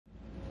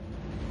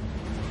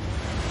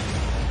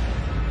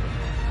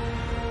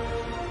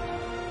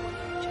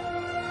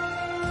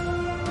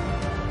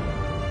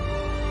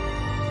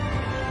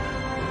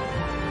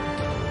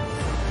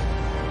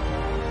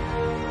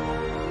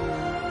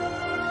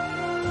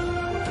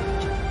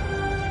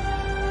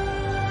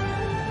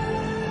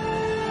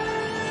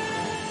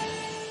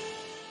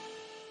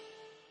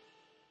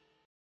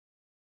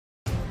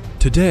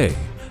Today,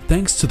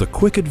 thanks to the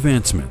quick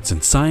advancements in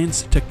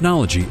science,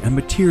 technology, and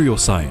material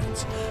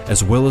science,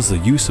 as well as the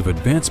use of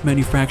advanced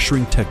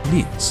manufacturing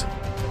techniques,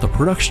 the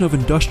production of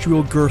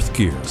industrial girth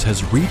gears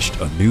has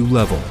reached a new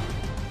level.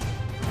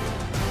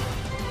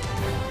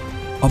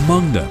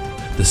 Among them,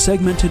 the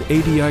segmented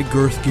ADI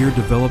girth gear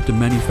developed and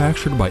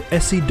manufactured by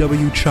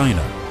SEW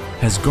China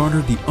has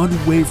garnered the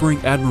unwavering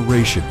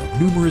admiration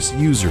of numerous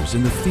users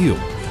in the field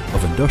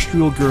of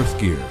industrial girth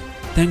gear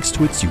thanks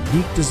to its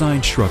unique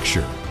design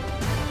structure,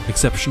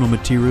 exceptional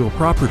material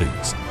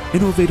properties,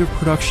 innovative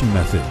production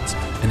methods,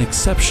 and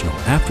exceptional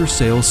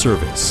after-sales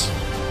service.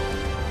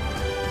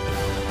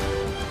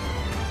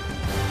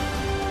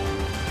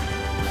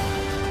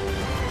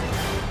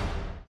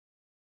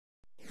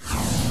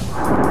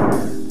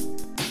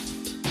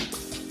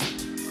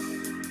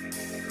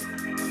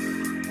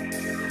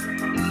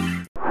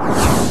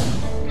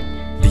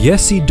 The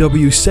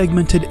SEW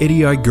segmented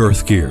ADI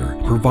girth gear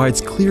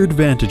provides clear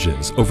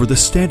advantages over the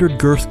standard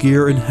girth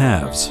gear in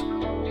halves.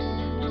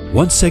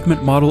 One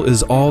segment model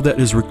is all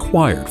that is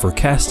required for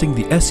casting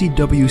the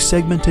SEW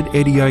segmented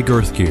ADI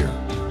girth gear,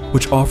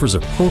 which offers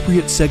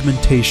appropriate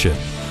segmentation,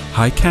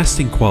 high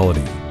casting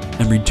quality,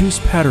 and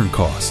reduced pattern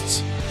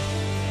costs.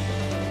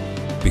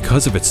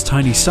 Because of its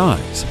tiny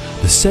size,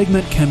 the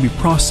segment can be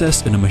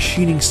processed in a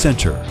machining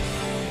center.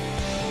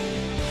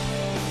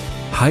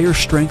 Higher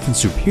strength and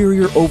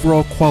superior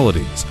overall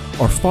qualities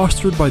are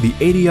fostered by the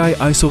ADI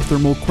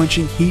isothermal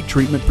quenching heat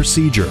treatment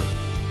procedure.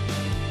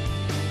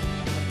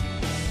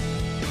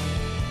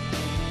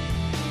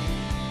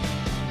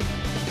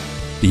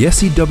 The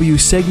SEW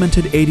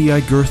segmented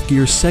ADI girth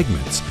gear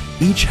segments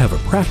each have a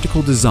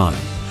practical design,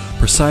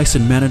 precise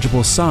and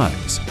manageable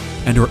size,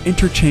 and are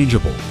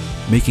interchangeable,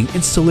 making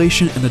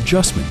installation and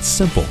adjustment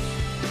simple.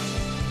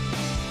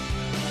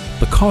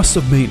 The cost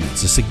of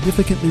maintenance is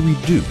significantly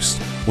reduced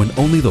when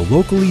only the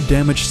locally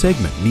damaged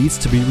segment needs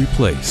to be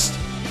replaced.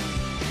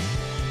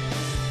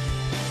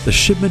 The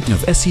shipment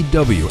of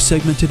SEW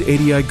segmented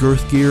ADI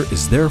girth gear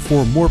is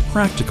therefore more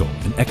practical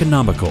and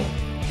economical.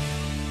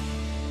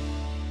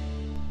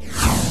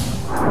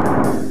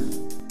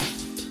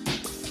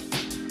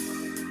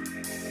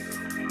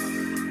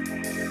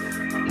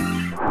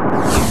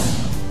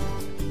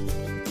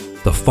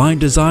 The fine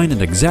design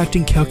and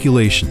exacting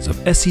calculations of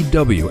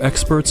SEW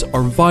experts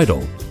are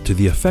vital to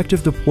the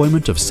effective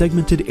deployment of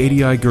segmented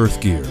ADI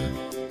girth gear.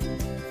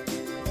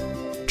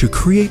 To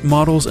create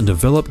models and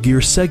develop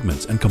gear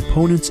segments and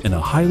components in a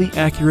highly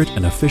accurate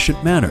and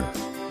efficient manner,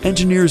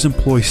 engineers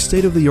employ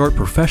state-of-the-art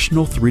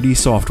professional 3D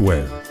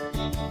software.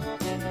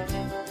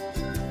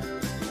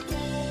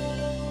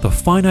 The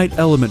Finite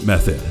Element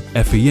Method,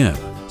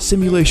 FEM,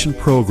 simulation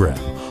program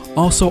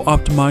also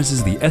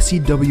optimizes the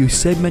SEW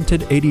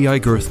segmented ADI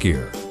girth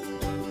gear.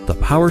 The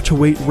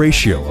power-to-weight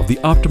ratio of the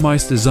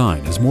optimized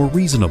design is more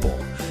reasonable,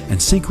 and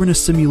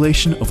synchronous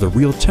simulation of the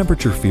real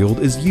temperature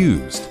field is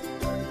used.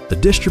 The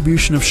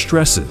distribution of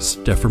stresses,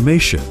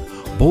 deformation,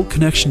 bolt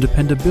connection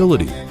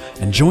dependability,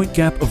 and joint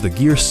gap of the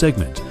gear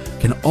segment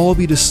can all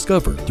be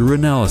discovered through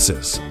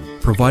analysis,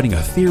 providing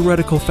a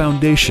theoretical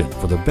foundation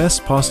for the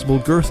best possible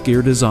girth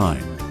gear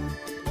design.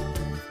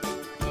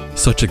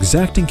 Such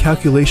exacting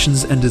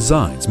calculations and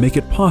designs make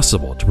it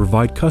possible to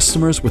provide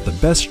customers with the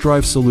best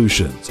drive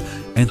solutions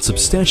and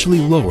substantially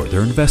lower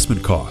their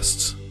investment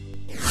costs.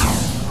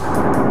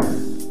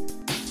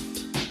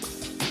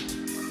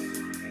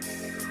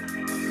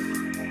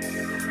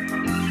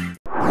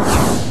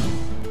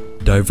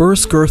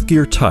 Diverse girth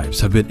gear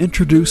types have been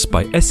introduced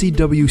by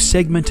SEW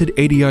segmented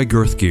ADI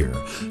girth gear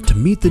to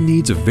meet the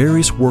needs of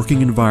various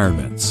working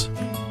environments.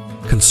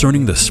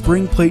 Concerning the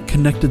spring plate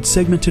connected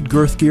segmented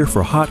girth gear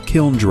for hot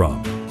kiln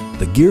drum,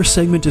 the gear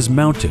segment is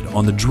mounted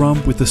on the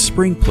drum with the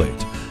spring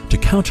plate to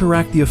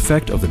counteract the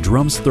effect of the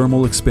drum's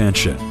thermal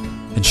expansion,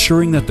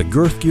 ensuring that the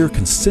girth gear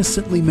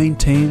consistently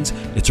maintains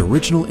its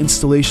original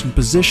installation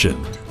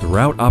position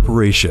throughout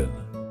operation.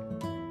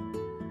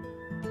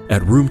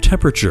 At room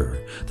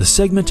temperature, the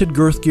segmented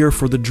girth gear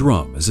for the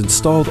drum is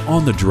installed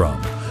on the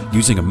drum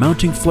using a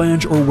mounting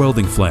flange or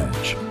welding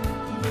flange.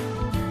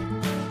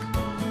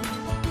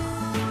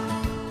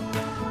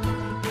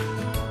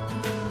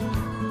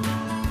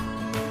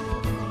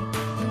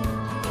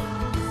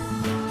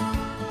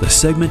 The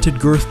segmented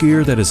girth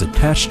gear that is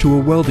attached to a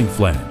welding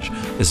flange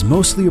is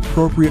mostly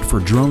appropriate for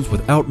drums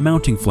without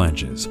mounting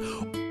flanges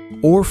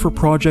or for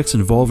projects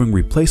involving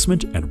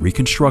replacement and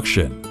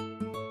reconstruction.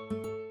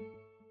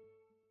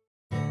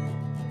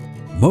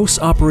 Most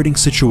operating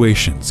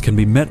situations can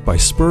be met by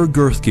spur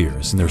girth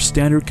gears in their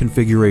standard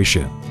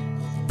configuration.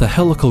 The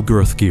helical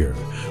girth gear,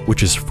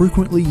 which is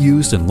frequently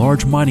used in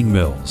large mining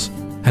mills,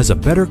 has a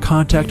better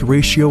contact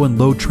ratio and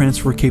load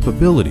transfer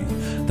capability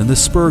than the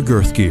spur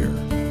girth gear.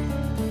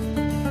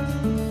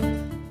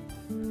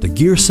 The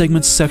gear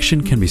segments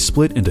section can be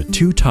split into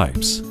two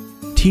types: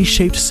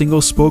 T-shaped single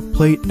spoke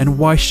plate and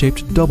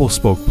Y-shaped double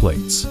spoke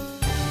plates.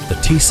 The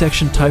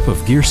T-section type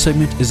of gear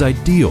segment is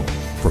ideal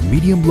for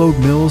medium load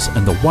mills,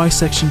 and the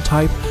Y-section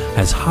type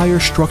has higher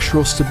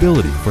structural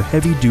stability for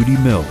heavy-duty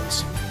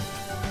mills.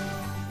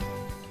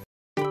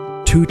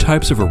 Two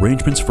types of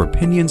arrangements for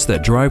pinions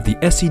that drive the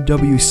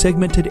SEW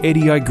segmented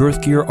ADI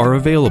girth gear are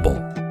available.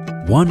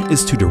 One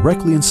is to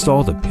directly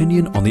install the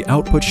pinion on the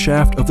output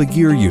shaft of the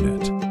gear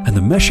unit, and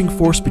the meshing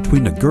force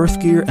between the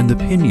girth gear and the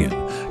pinion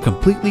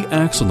completely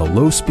acts on the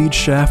low-speed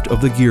shaft of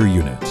the gear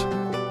unit.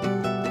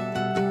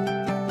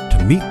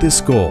 To meet this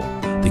goal,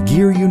 the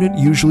gear unit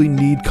usually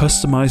need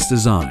customized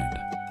design.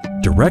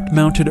 Direct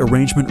mounted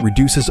arrangement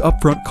reduces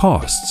upfront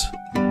costs.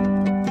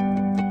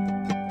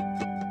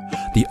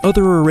 The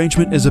other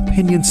arrangement is a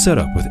pinion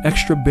setup with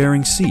extra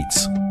bearing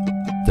seats.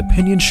 The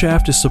pinion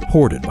shaft is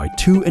supported by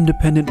two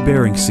independent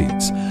bearing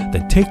seats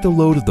that take the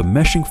load of the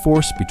meshing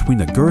force between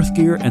the girth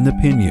gear and the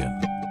pinion.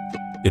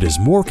 It is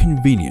more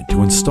convenient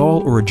to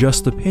install or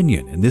adjust the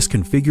pinion in this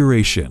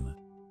configuration.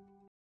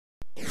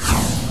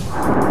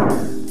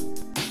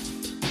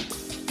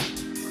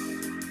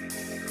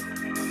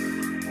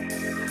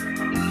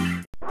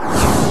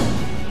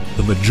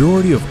 The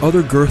majority of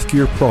other girth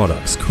gear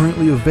products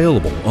currently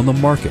available on the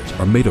market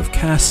are made of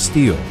cast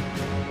steel,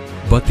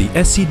 but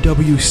the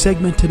SEW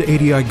segmented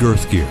ADI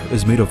girth gear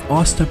is made of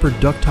austempered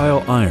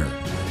ductile iron,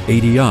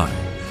 ADI,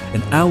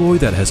 an alloy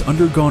that has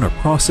undergone a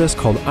process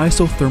called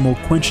isothermal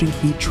quenching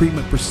heat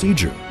treatment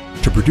procedure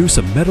to produce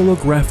a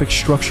metallographic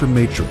structure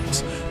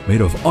matrix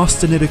made of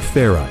austenitic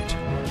ferrite,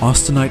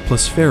 austenite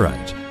plus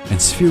ferrite, and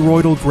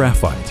spheroidal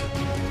graphite.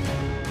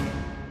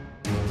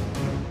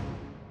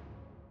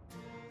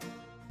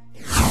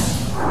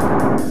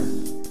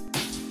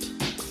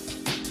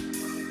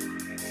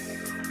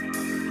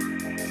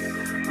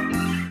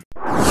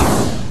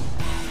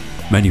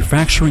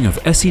 Manufacturing of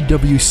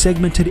SEW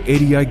segmented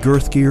ADI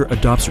girth gear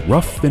adopts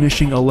rough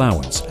finishing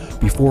allowance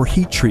before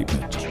heat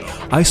treatment,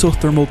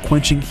 isothermal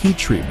quenching heat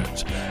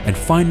treatment, and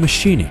fine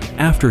machining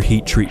after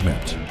heat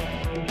treatment.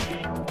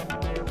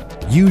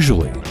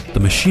 Usually, the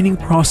machining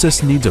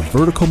process needs a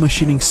vertical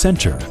machining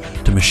center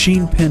to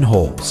machine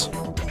pinholes.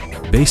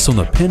 Based on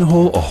the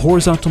pinhole, a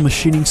horizontal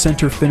machining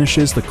center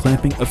finishes the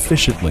clamping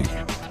efficiently.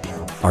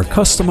 Our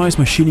customized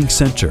machining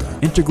center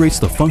integrates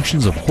the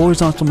functions of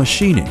horizontal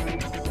machining,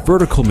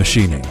 vertical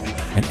machining,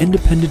 and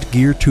independent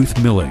gear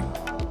tooth milling,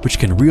 which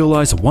can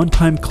realize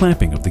one-time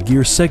clamping of the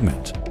gear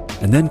segment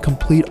and then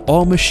complete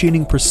all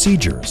machining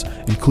procedures,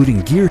 including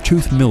gear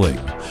tooth milling,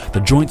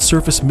 the joint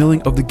surface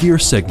milling of the gear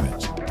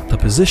segment, the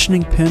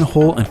positioning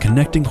pinhole and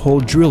connecting hole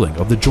drilling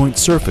of the joint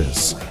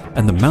surface,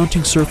 and the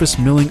mounting surface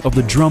milling of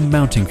the drum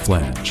mounting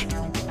flange.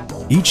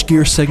 Each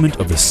gear segment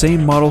of the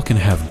same model can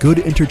have good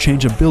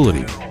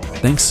interchangeability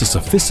thanks to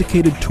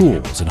sophisticated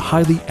tools and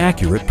highly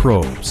accurate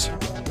probes.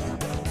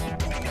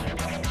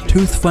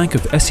 Tooth flank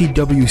of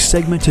SEW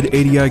segmented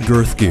ADI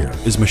girth gear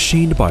is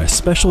machined by a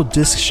special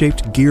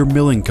disc-shaped gear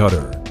milling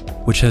cutter,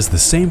 which has the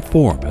same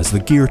form as the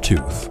gear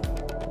tooth.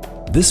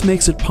 This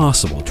makes it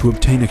possible to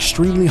obtain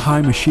extremely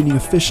high machining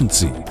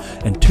efficiency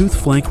and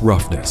tooth flank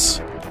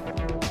roughness.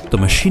 The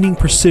machining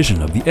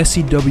precision of the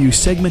SEW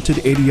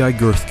segmented ADI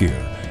girth gear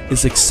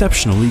is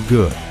exceptionally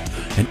good,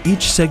 and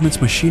each segment's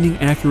machining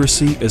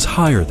accuracy is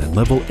higher than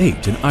level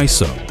 8 in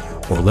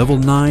ISO or level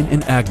 9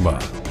 in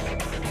AGMA.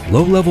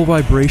 Low-level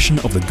vibration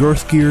of the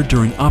girth gear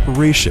during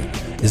operation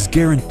is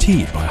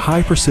guaranteed by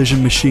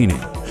high-precision machining,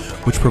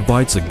 which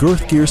provides the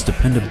girth gear's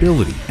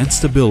dependability and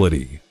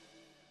stability.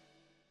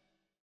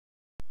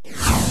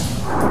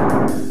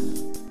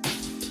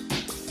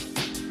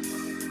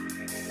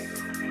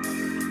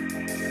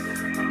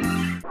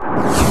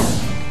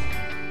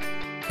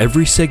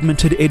 Every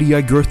segmented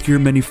ADI girth gear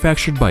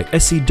manufactured by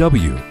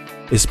SEW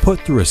is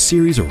put through a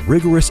series of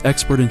rigorous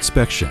expert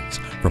inspections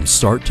from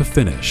start to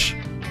finish.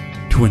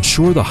 To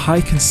ensure the high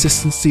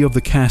consistency of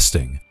the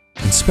casting,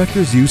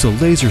 inspectors use a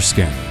laser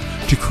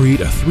scanner to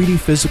create a 3D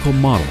physical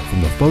model from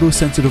the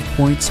photosensitive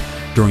points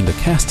during the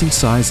casting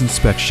size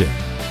inspection.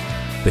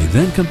 They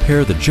then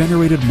compare the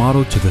generated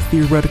model to the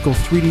theoretical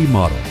 3D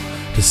model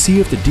to see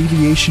if the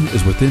deviation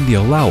is within the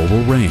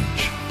allowable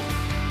range.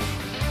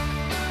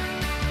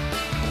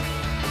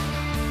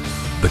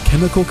 The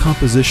chemical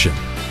composition,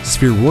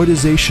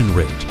 spheroidization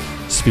rate,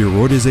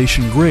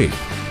 spheroidization grade,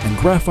 and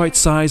graphite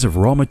size of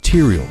raw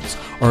materials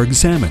are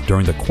examined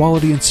during the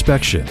quality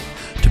inspection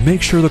to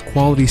make sure the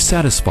quality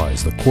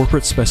satisfies the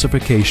corporate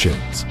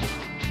specifications.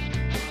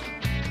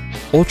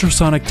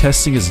 Ultrasonic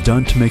testing is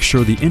done to make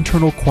sure the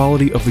internal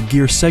quality of the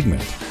gear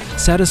segment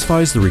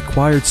satisfies the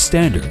required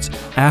standards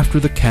after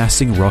the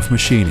casting rough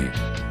machining.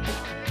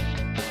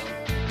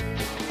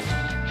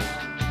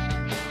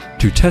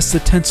 To test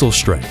the tensile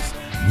strength,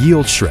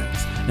 yield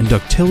strength, and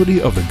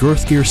ductility of the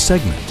girth gear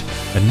segment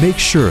and make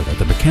sure that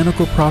the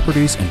mechanical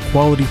properties and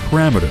quality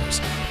parameters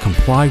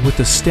comply with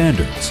the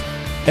standards,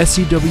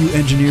 SEW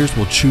engineers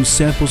will choose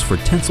samples for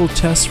tensile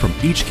tests from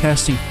each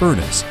casting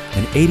furnace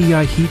and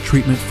ADI heat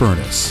treatment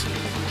furnace.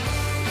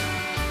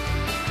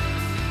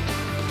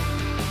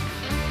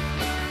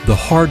 The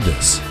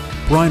hardness,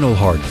 brinal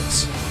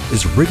hardness,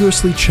 is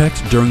rigorously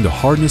checked during the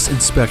hardness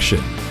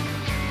inspection.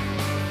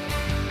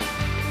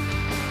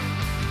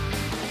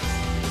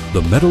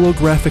 The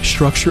metallographic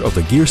structure of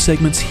the gear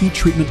segment's heat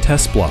treatment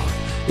test block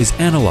is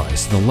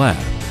analyzed in the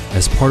lab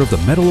as part of the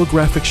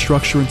metallographic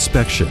structure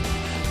inspection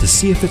to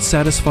see if it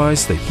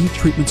satisfies the heat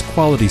treatment's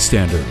quality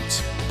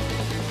standards.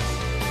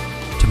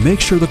 To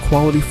make sure the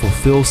quality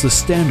fulfills the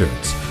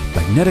standards,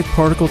 magnetic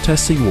particle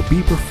testing will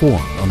be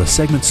performed on the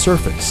segment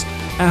surface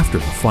after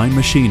the fine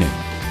machining.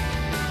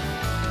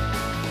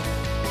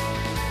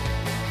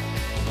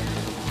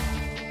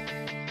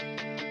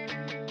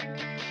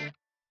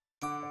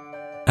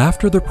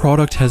 After the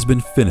product has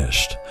been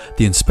finished,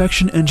 the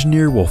inspection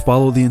engineer will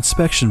follow the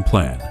inspection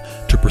plan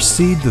to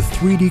proceed the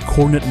 3D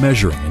coordinate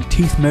measuring and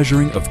teeth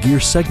measuring of gear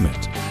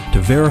segment to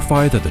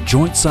verify that the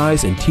joint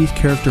size and teeth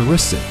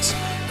characteristics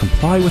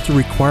comply with the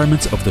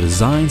requirements of the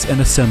designs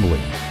and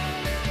assembly.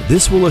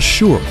 This will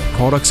assure the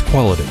product's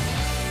quality.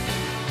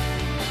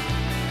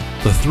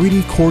 The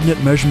 3D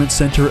coordinate measurement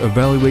center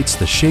evaluates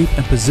the shape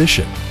and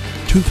position,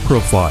 tooth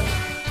profile,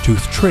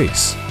 tooth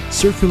trace,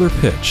 circular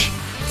pitch,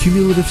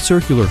 cumulative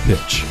circular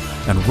pitch,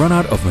 and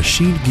runout of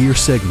machined gear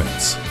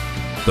segments.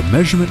 The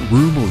measurement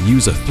room will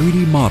use a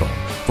 3D model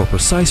for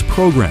precise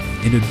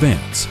programming in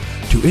advance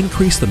to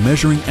increase the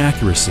measuring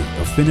accuracy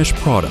of finished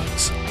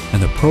products,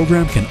 and the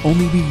program can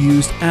only be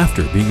used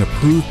after being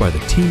approved by the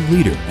team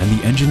leader and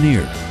the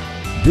engineer.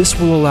 This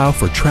will allow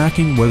for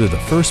tracking whether the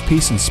first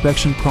piece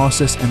inspection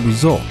process and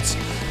results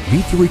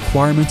meet the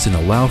requirements and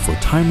allow for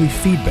timely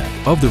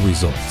feedback of the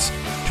results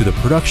to the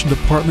production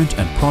department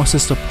and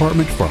process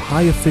department for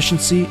high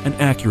efficiency and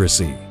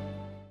accuracy.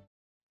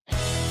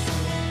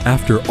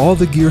 After all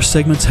the gear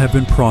segments have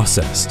been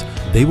processed,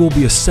 they will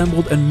be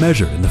assembled and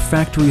measured in the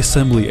factory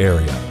assembly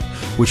area,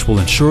 which will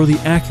ensure the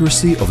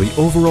accuracy of the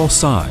overall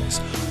size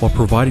while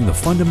providing the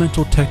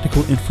fundamental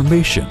technical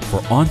information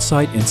for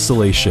on-site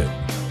installation.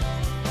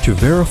 To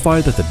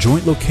verify that the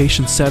joint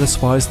location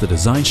satisfies the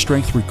design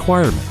strength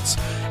requirements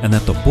and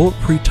that the bolt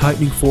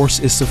pre-tightening force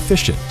is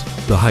sufficient,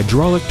 the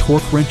hydraulic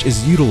torque wrench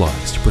is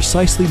utilized to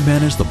precisely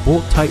manage the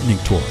bolt tightening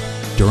torque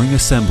during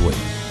assembly.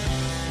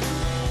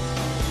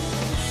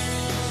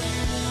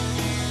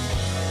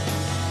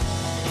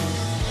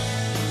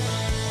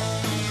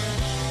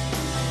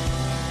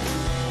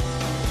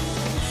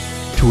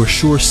 To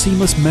assure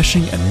seamless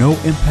meshing and no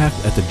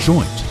impact at the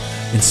joint,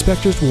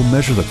 inspectors will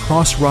measure the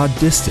cross rod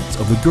distance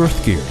of the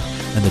girth gear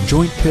and the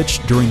joint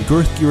pitch during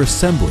girth gear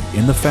assembly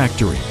in the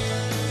factory.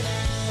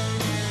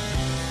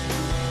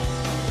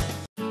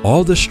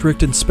 All the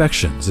strict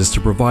inspections is to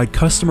provide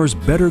customers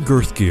better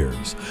girth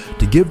gears,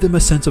 to give them a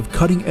sense of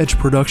cutting-edge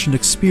production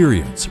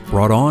experience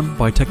brought on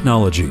by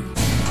technology.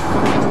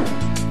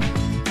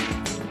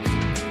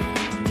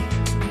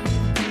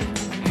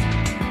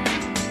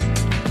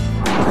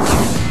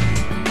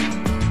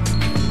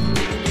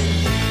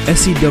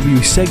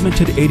 SEW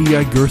segmented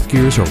ADI girth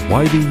gears are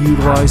widely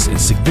utilized in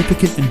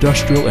significant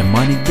industrial and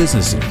mining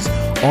businesses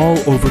all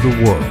over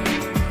the world,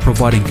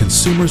 providing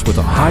consumers with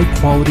a high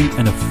quality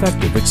and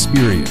effective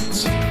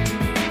experience.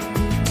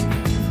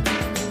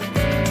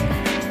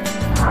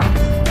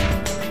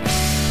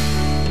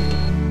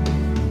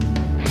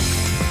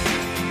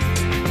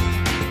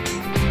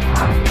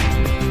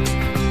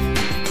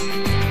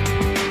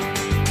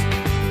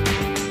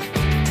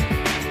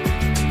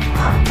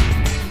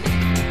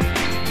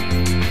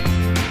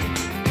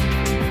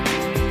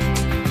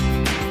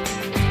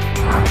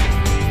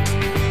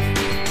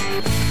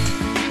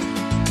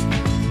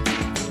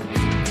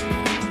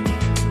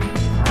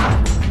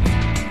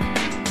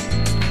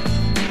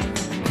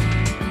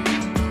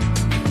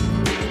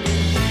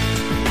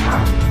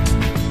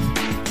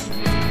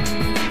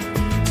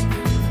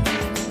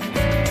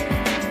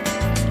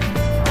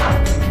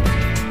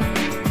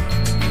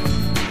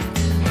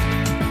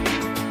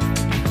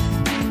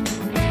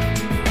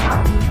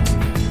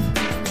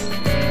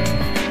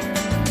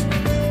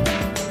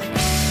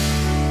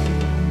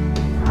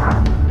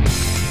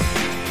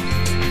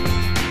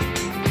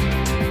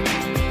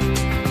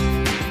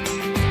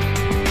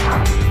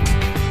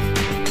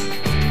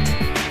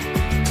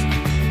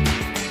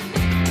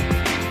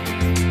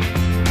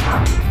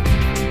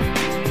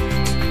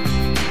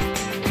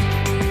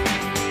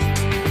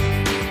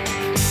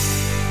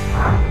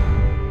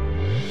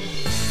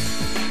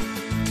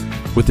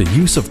 With the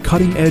use of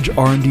cutting-edge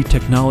R&D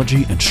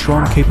technology and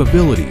strong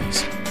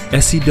capabilities,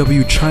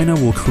 SEW China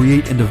will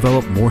create and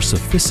develop more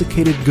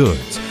sophisticated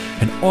goods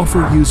and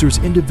offer users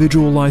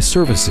individualized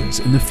services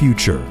in the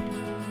future.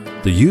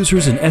 The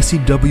users in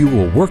SEW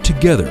will work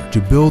together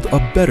to build a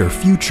better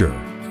future.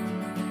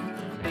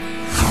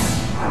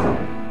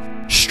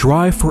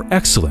 Strive for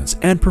excellence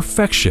and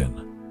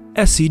perfection.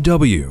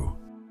 SEW.